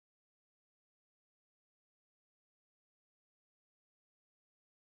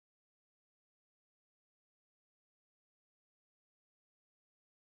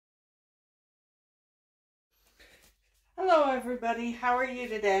Hello everybody, how are you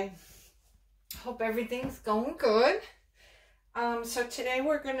today? Hope everything's going good. So today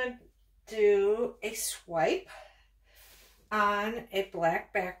we're going to do a swipe on a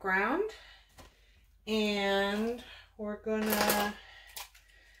black background, and we're going to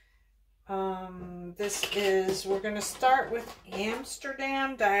we're going to start with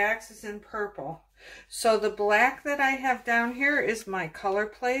Amsterdam Diox Purple. So the black that I have down here is my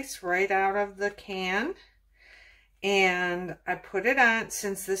ColorPlace right out of the can. And I put it on,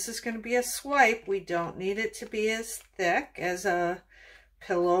 since this is going to be a swipe, we don't need it to be as thick as a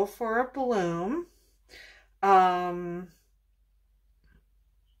pillow for a bloom.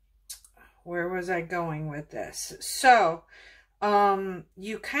 Where was I going with this? So,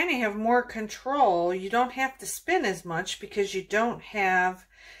 you kind of have more control. You don't have to spin as much because you don't have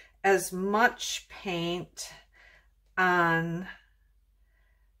as much paint on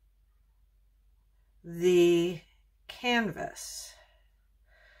the canvas,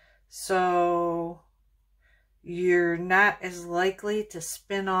 so you're not as likely to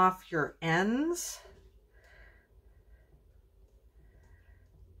spin off your ends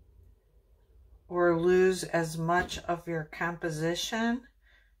or lose as much of your composition,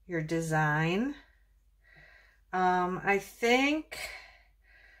 your design. I think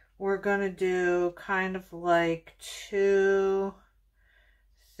we're going to do kind of like two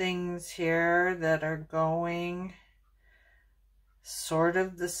things here that are going sort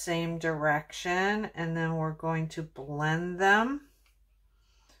of the same direction, and then we're going to blend them.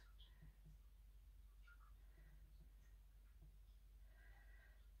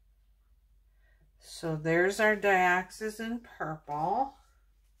 So there's our Diox Purple.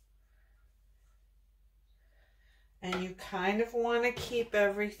 And you kind of want to keep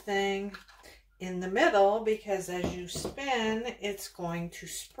everything in the middle because as you spin, it's going to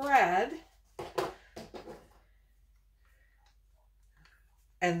spread.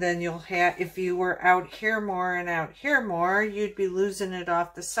 And then you'll have, if you were out here more and out here more, you'd be losing it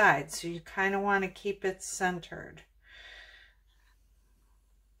off the side. So you kind of want to keep it centered.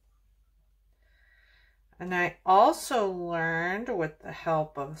 And I also learned, with the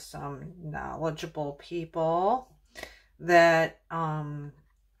help of some knowledgeable people, that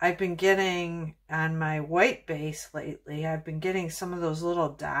I've been getting on my white base lately, I've been getting some of those little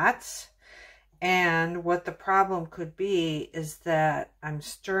dots. And what the problem could be is that I'm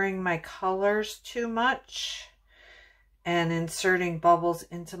stirring my colors too much and inserting bubbles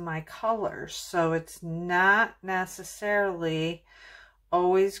into my colors. So it's not necessarily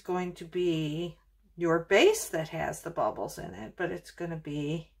always going to be your base that has the bubbles in it, but it's going to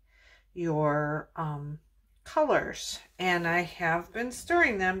be your colors. And I have been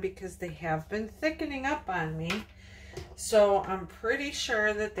stirring them because they have been thickening up on me. So I'm pretty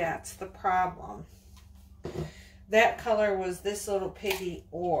sure that that's the problem. That color was This Little Piggy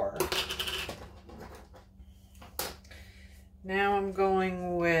Ore. Now I'm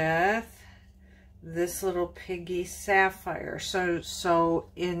going with This Little Piggy Sapphire. So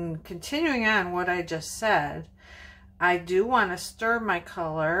in continuing on what I just said, I do want to stir my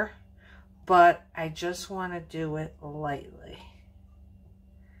color, but I just want to do it lightly,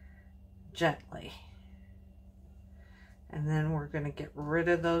 gently. And then we're going to get rid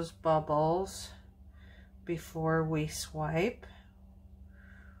of those bubbles before we swipe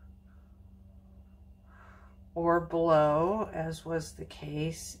or blow, as was the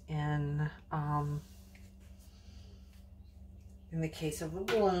case in the case of a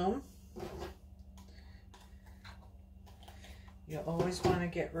bloom. You always want to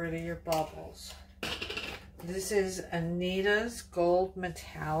get rid of your bubbles. This is Anita's Gold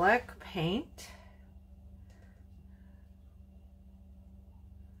Metallic paint.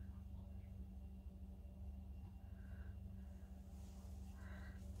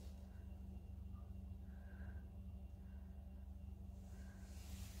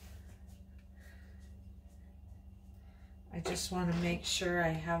 I just want to make sure I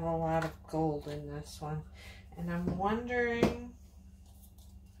have a lot of gold in this one. And I'm wondering,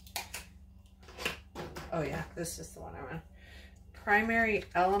 oh yeah, this is the one I want. Primary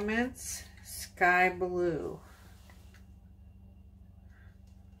Elements Sky Blue.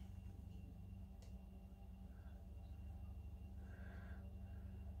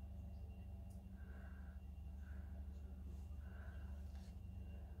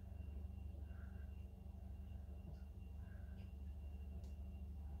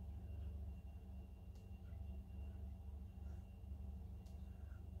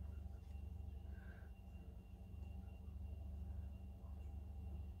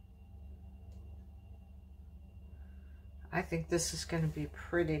 I think this is going to be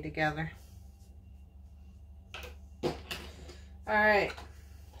pretty together. All right,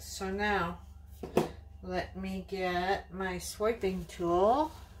 so now let me get my swiping tool.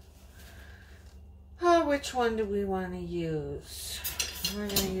 Oh, which one do we want to use? We're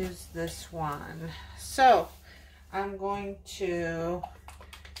going to use this one. So I'm going to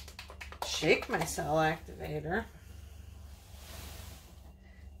shake my cell activator.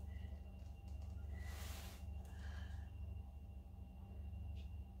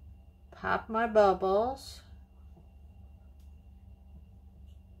 Pop my bubbles.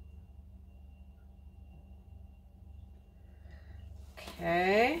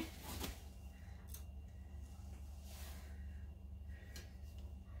 Okay.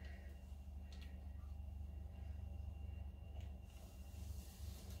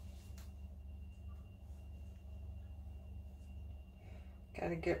 Got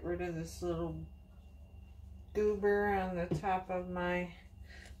to get rid of this little goober on the top of my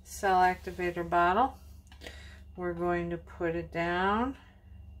cell activator bottle. We're going to put it down.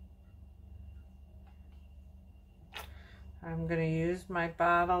 I'm going to use my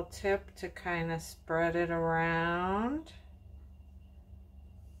bottle tip to kind of spread it around.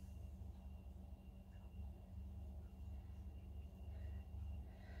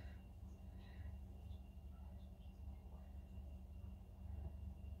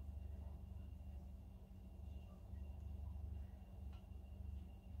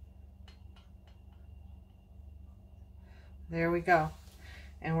 There we go.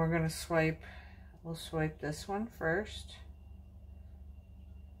 And we're going to swipe, we'll swipe this one first.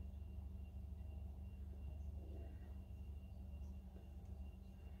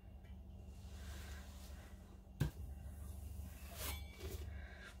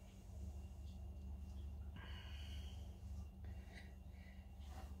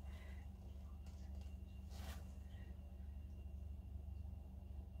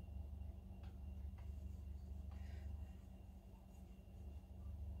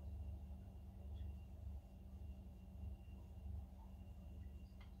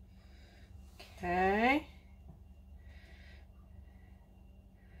 Okay.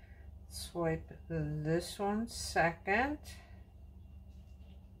 Swipe this one second.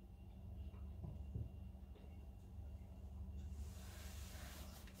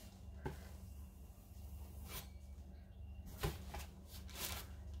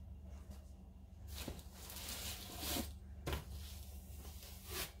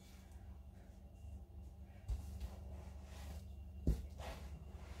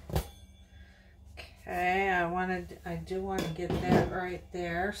 Okay, I do want to get that right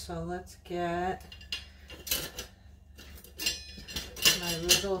there, so let's get my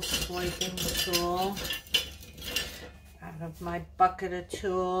little swiping tool out of my bucket of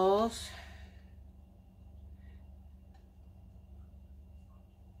tools.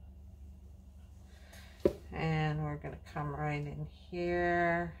 And we're going to come right in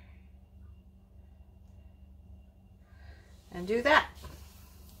here and do that.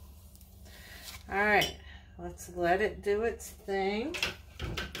 All right, let's let it do its thing.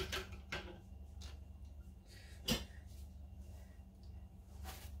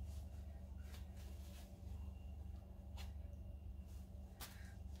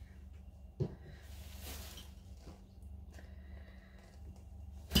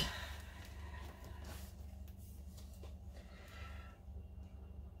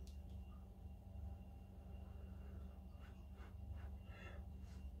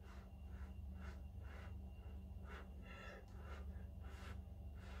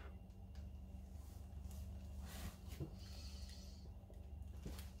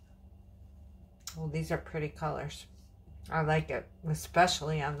 Well, these are pretty colors. I like it,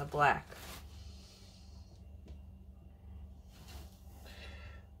 especially on the black.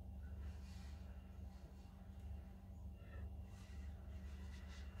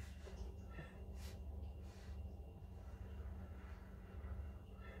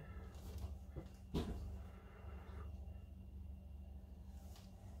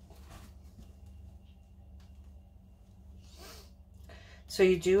 So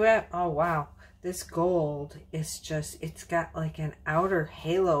you do have, oh wow. This gold is just, it's got like an outer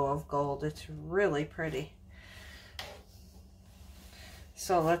halo of gold. It's really pretty.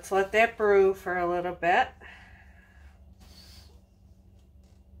 So let's let that brew for a little bit.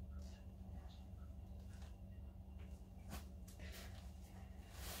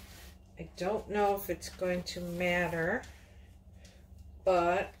 I don't know if it's going to matter,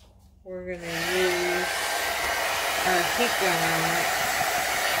 but we're going to use our heat gun on it.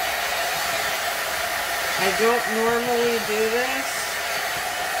 I don't normally do this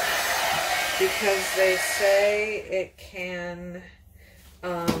because they say it can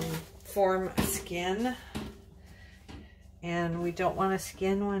form a skin and we don't want to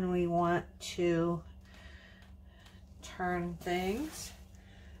skin when we want to turn things.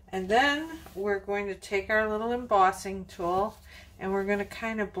 And then we're going to take our little embossing tool and we're going to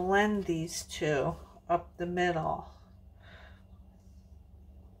kind of blend these two up the middle.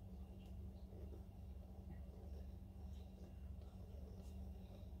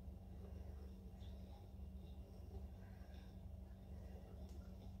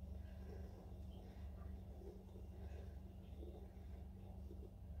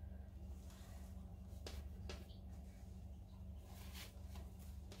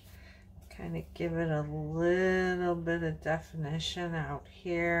 Kind of give it a little bit of definition out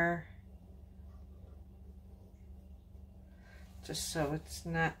here, just so it's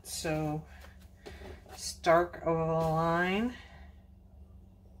not so stark of a line.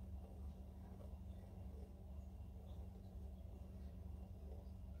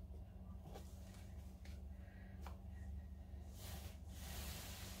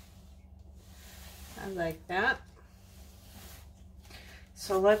 I like that.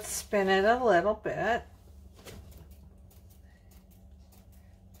 So let's spin it a little bit.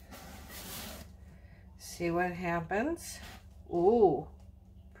 See what happens. Ooh,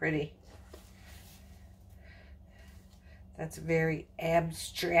 pretty. That's very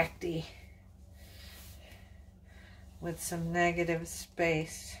abstracty with some negative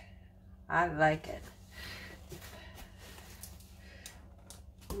space. I like it.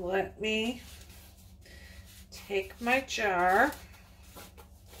 Let me take my jar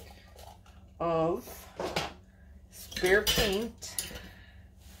of spare paint,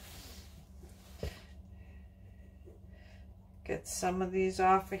 get some of these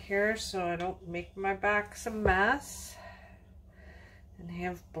off of here so I don't make my box a mess and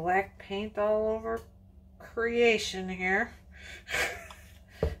have black paint all over creation here.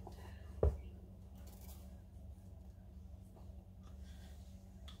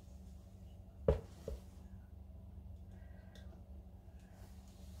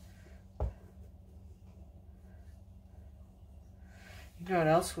 You know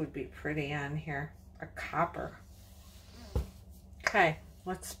what else would be pretty on here? A copper. Okay,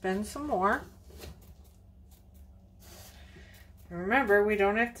 let's spin some more. Remember, we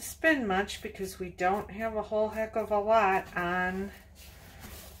don't have to spin much because we don't have a whole heck of a lot on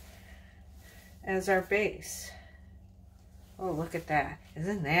as our base. Oh, look at that.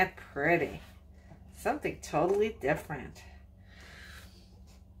 Isn't that pretty? Something totally different.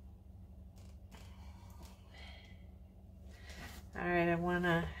 All right,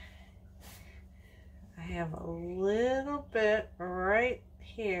 I have a little bit right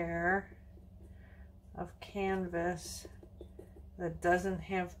here of canvas that doesn't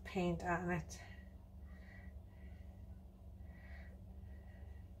have paint on it.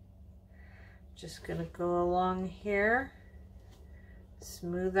 Just gonna go along here,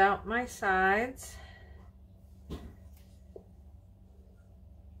 smooth out my sides,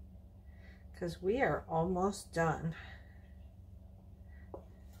 because we are almost done.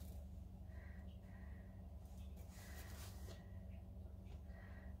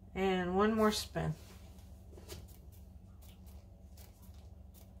 And one more spin.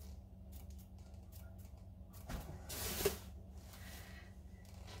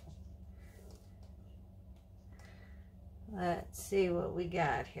 Let's see what we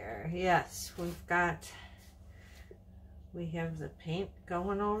got here. Yes, we have the paint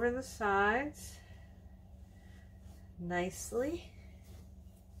going over the sides nicely.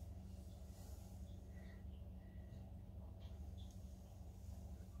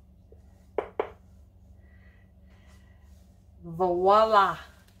 Voila!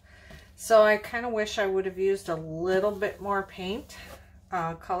 So I kind of wish I would have used a little bit more paint,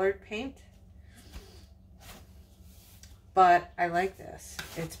 colored paint. But I like this.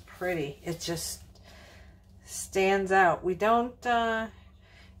 It's pretty. It just stands out. We don't,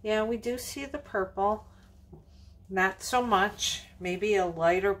 yeah, we do see the purple. Not so much. Maybe a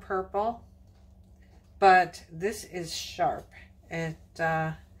lighter purple. But this is sharp.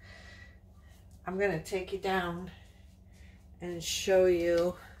 I'm going to take you down and show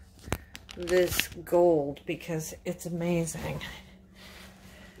you this gold because it's amazing.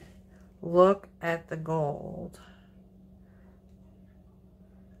 Look at the gold.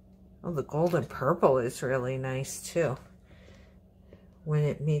 Oh, the gold and purple is really nice too when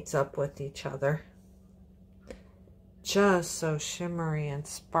it meets up with each other. Just so shimmery and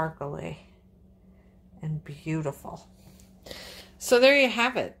sparkly and beautiful. So there you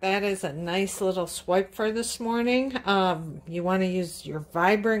have it. That is a nice little swipe for this morning. You want to use your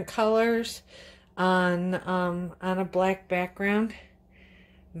vibrant colors on a black background.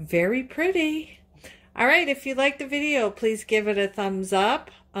 Very pretty. All right, if you liked the video, please give it a thumbs up.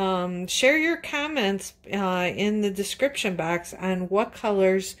 Share your comments in the description box on what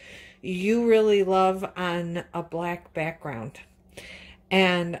colors you really love on a black background.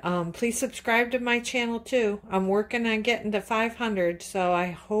 And please subscribe to my channel too. I'm working on getting to 500, so I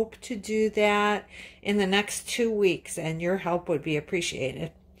hope to do that in the next 2 weeks, and your help would be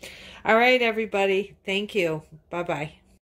appreciated. All right, everybody. Thank you. Bye-bye.